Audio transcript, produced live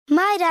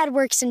My dad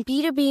works in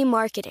B2B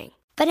marketing,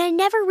 but I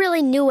never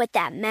really knew what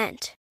that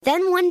meant.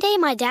 Then one day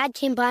my dad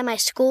came by my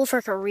school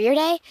for career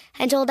day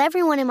and told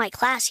everyone in my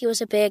class he was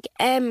a big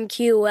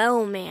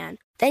MQL man.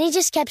 Then he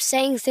just kept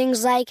saying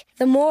things like,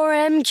 the more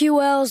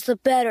MQLs, the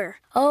better,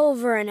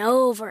 over and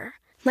over.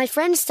 My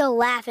friends still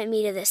laugh at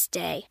me to this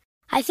day.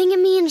 I think it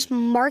means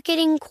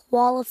marketing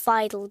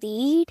qualified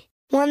lead.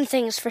 One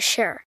thing's for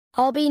sure.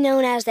 I'll be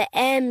known as the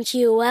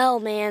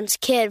MQL man's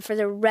kid for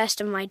the rest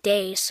of my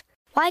days.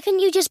 Why couldn't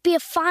you just be a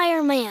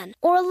fireman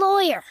or a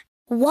lawyer?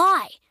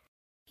 Why?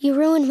 You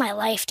ruined my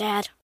life,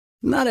 Dad.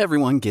 Not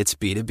everyone gets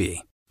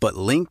B2B, but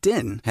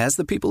LinkedIn has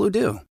the people who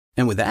do.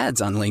 And with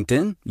ads on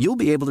LinkedIn, you'll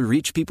be able to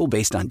reach people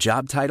based on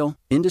job title,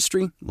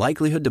 industry,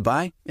 likelihood to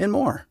buy, and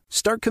more.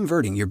 Start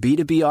converting your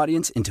B2B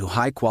audience into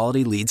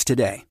high-quality leads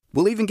today.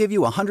 We'll even give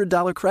you a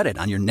 $100 credit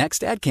on your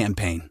next ad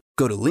campaign.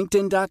 Go to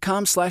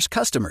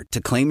linkedin.com/customer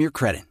to claim your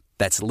credit.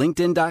 That's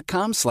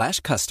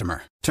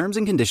linkedin.com/customer. Terms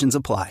and conditions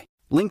apply.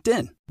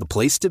 LinkedIn, the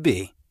place to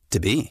be, to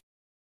be.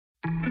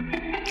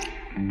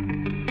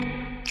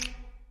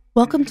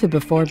 Welcome to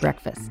Before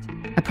Breakfast,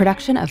 a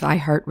production of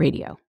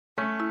iHeartRadio.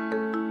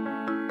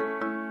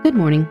 Good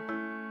morning.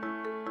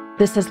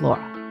 This is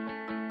Laura.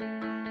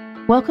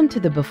 Welcome to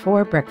the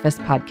Before Breakfast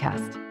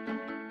podcast.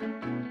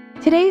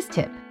 Today's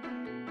tip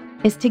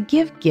is to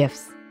give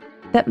gifts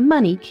that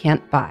money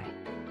can't buy.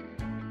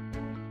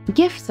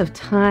 Gifts of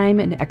time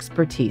and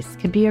expertise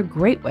can be a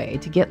great way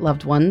to get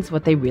loved ones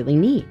what they really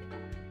need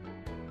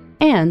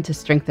and to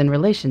strengthen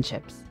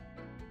relationships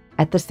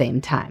at the same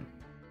time.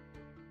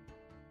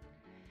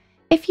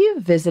 If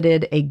you've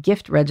visited a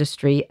gift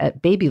registry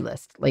at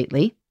Babylist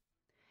lately,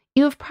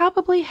 you have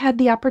probably had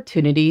the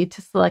opportunity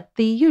to select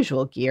the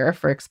usual gear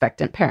for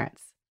expectant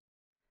parents,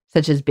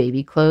 such as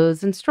baby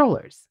clothes and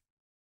strollers.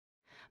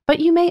 But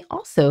you may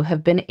also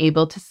have been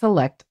able to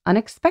select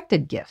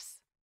unexpected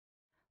gifts,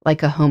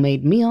 like a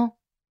homemade meal,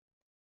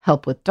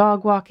 help with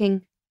dog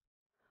walking,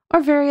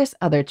 or various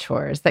other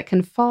chores that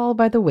can fall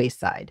by the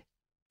wayside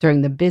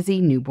during the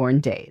busy newborn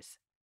days.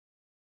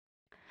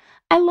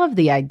 I love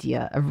the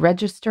idea of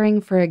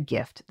registering for a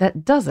gift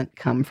that doesn't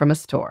come from a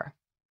store.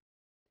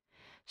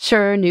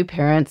 Sure, new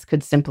parents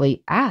could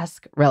simply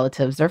ask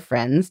relatives or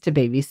friends to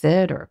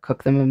babysit or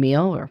cook them a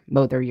meal or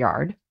mow their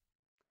yard.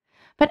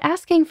 But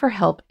asking for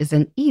help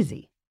isn't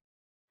easy,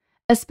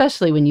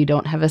 especially when you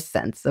don't have a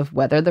sense of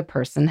whether the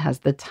person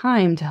has the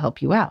time to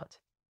help you out,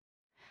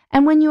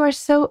 and when you are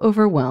so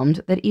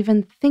overwhelmed that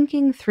even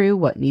thinking through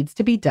what needs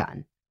to be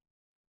done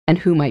and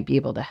who might be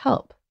able to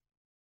help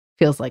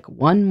feels like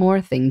one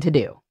more thing to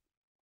do.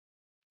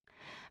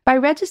 By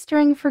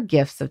registering for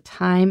gifts of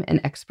time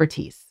and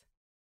expertise,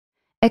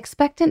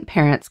 expectant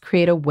parents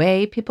create a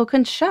way people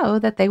can show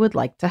that they would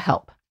like to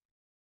help.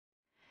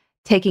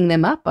 Taking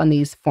them up on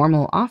these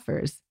formal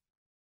offers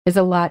is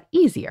a lot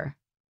easier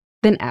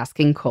than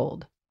asking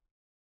cold.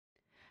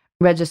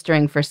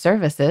 Registering for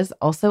services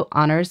also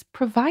honors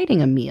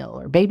providing a meal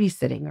or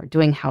babysitting or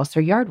doing house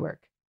or yard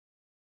work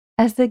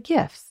as the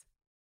gifts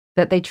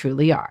that they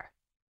truly are.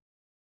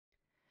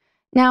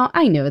 Now,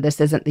 I know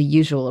this isn't the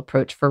usual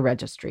approach for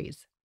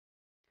registries,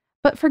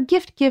 but for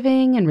gift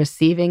giving and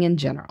receiving in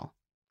general,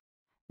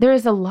 there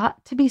is a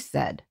lot to be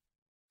said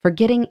for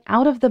getting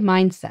out of the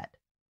mindset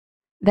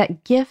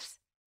that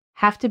gifts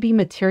have to be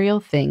material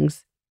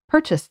things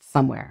purchased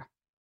somewhere.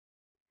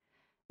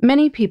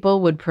 Many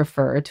people would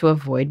prefer to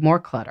avoid more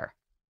clutter,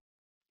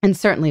 and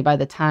certainly by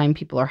the time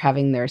people are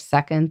having their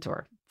second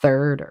or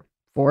third or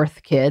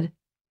fourth kid,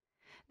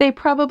 they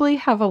probably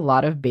have a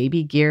lot of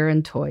baby gear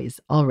and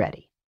toys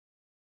already.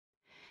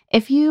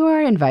 If you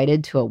are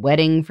invited to a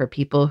wedding for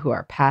people who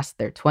are past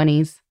their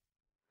 20s,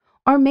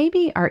 or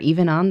maybe are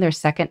even on their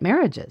second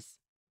marriages,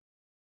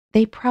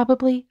 they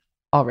probably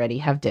already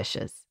have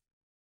dishes.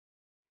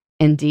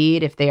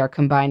 Indeed, if they are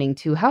combining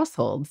two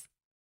households,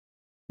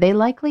 they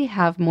likely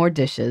have more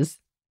dishes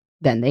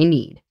than they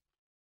need.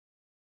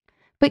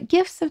 But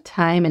gifts of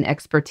time and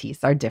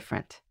expertise are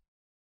different.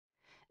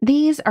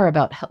 These are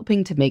about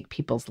helping to make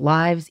people's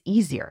lives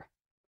easier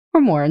or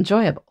more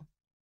enjoyable.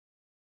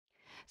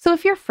 So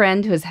if your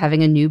friend who is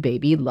having a new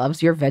baby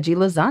loves your veggie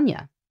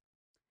lasagna,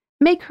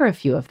 make her a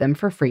few of them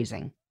for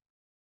freezing,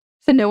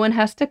 so no one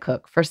has to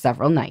cook for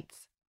several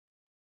nights.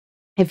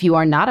 If you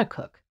are not a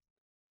cook,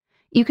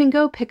 you can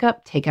go pick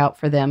up takeout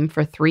for them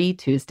for 3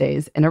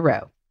 Tuesdays in a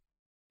row.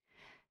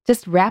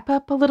 Just wrap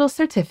up a little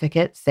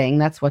certificate saying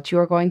that's what you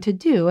are going to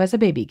do as a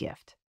baby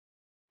gift,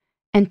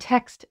 and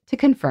text to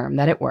confirm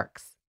that it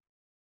works.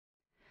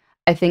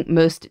 I think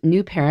most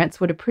new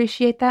parents would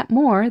appreciate that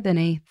more than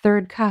a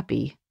third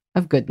copy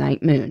of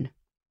Goodnight Moon.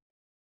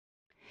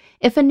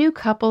 If a new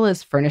couple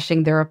is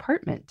furnishing their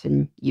apartment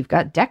and you've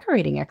got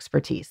decorating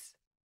expertise,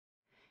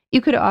 you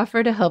could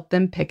offer to help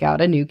them pick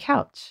out a new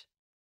couch.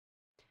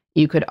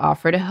 You could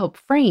offer to help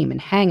frame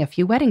and hang a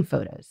few wedding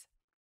photos.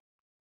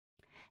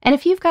 And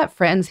if you've got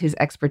friends whose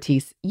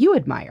expertise you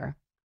admire,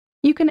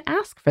 you can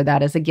ask for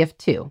that as a gift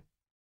too.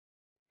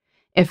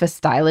 If a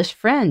stylish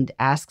friend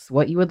asks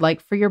what you would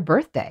like for your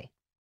birthday,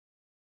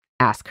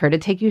 ask her to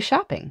take you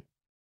shopping.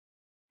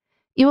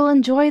 You will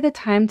enjoy the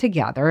time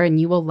together, and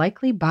you will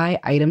likely buy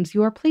items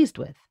you are pleased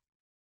with,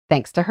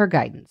 thanks to her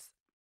guidance.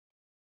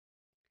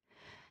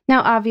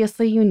 Now,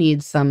 obviously, you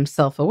need some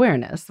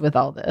self-awareness with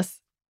all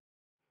this.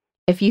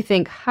 If you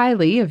think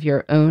highly of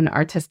your own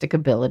artistic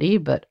ability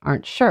but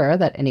aren't sure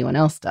that anyone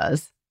else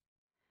does,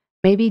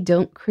 maybe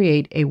don't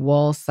create a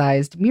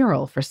wall-sized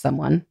mural for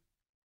someone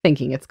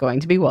thinking it's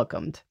going to be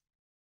welcomed.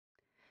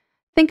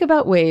 Think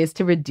about ways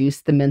to reduce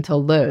the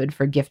mental load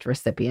for gift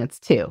recipients,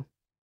 too.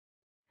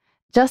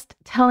 Just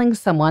telling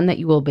someone that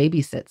you will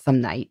babysit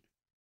some night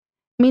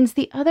means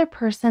the other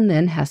person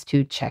then has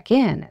to check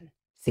in and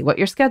see what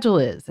your schedule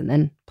is and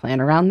then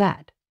plan around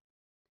that.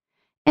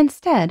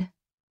 Instead,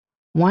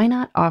 why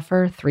not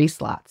offer 3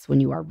 slots when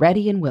you are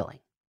ready and willing?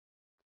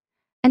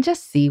 And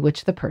just see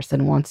which the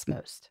person wants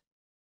most.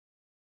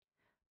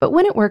 But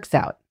when it works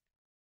out,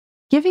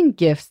 giving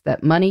gifts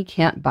that money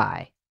can't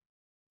buy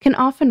can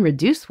often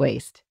reduce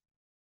waste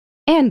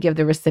and give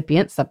the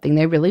recipient something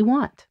they really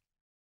want.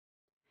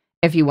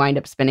 If you wind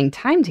up spending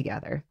time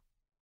together,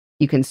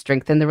 you can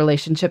strengthen the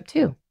relationship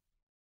too,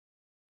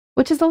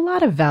 which is a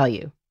lot of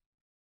value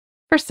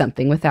for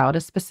something without a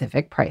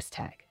specific price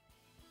tag.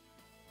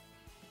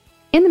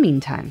 In the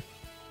meantime,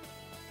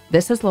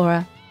 this is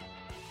Laura.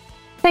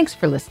 Thanks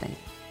for listening.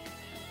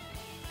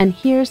 And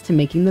here's to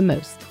making the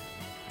most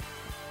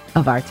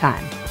of our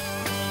time.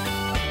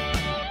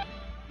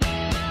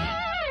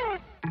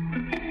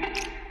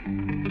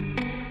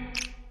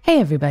 Hey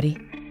everybody,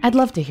 I'd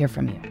love to hear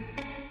from you.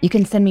 You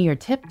can send me your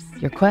tips,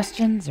 your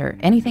questions, or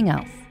anything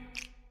else.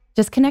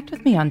 Just connect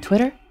with me on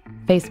Twitter,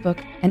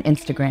 Facebook, and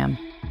Instagram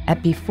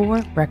at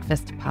Before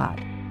Breakfast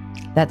Pod.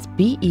 That's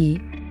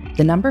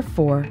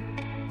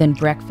BE4, then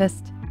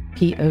Breakfast,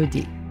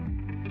 POD.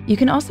 You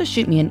can also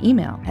shoot me an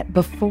email at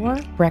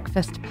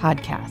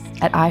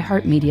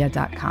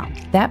beforebreakfastpodcast@iheartmedia.com.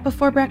 That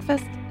Before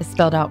Breakfast is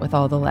spelled out with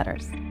all the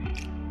letters.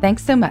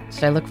 Thanks so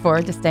much. I look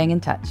forward to staying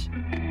in touch.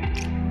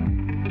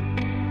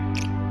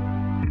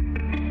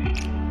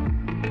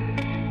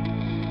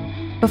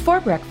 Before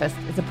Breakfast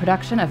is a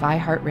production of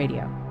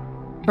iHeartRadio.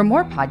 For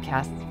more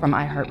podcasts from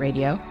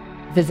iHeartRadio,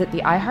 visit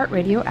the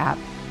iHeartRadio app,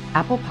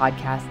 Apple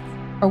Podcasts,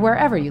 or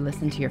wherever you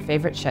listen to your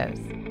favorite shows.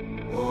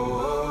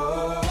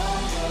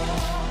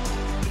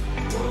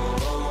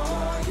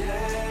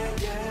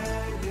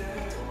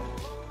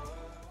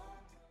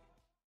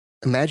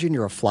 Imagine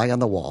you're a fly on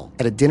the wall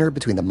at a dinner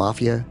between the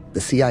Mafia,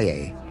 the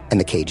CIA, and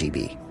the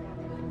KGB.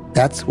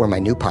 That's where my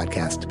new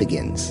podcast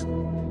begins.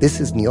 This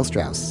is Neil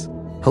Strauss,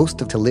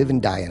 host of To Live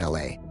and Die in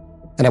LA,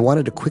 and I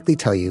wanted to quickly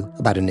tell you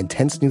about an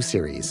intense new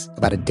series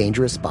about a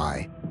dangerous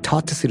spy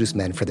taught to seduce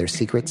men for their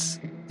secrets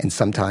and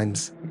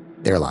sometimes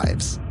their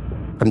lives.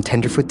 From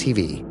Tenderfoot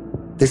TV,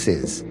 this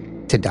is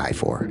To Die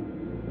For.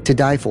 To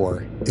Die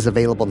For is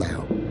available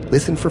now.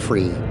 Listen for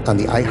free on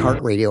the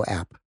iHeartRadio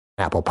app,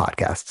 Apple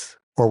Podcasts,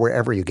 or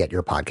wherever you get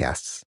your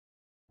podcasts.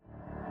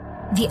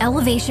 The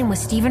Elevation with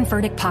Stephen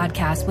Furtick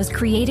podcast was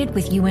created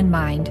with you in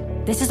mind.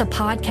 This is a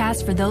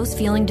podcast for those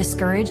feeling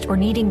discouraged or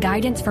needing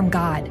guidance from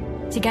God.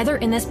 Together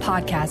in this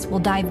podcast, we'll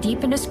dive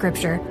deep into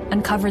Scripture,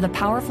 uncover the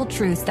powerful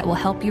truths that will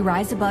help you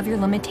rise above your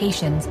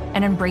limitations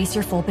and embrace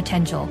your full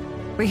potential.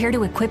 We're here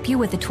to equip you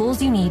with the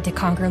tools you need to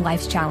conquer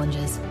life's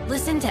challenges.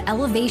 Listen to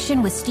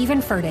Elevation with Stephen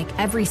Furtick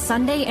every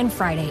Sunday and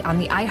Friday on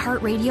the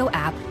iHeartRadio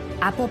app,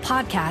 Apple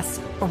Podcasts,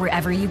 or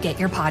wherever you get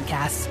your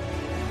podcasts.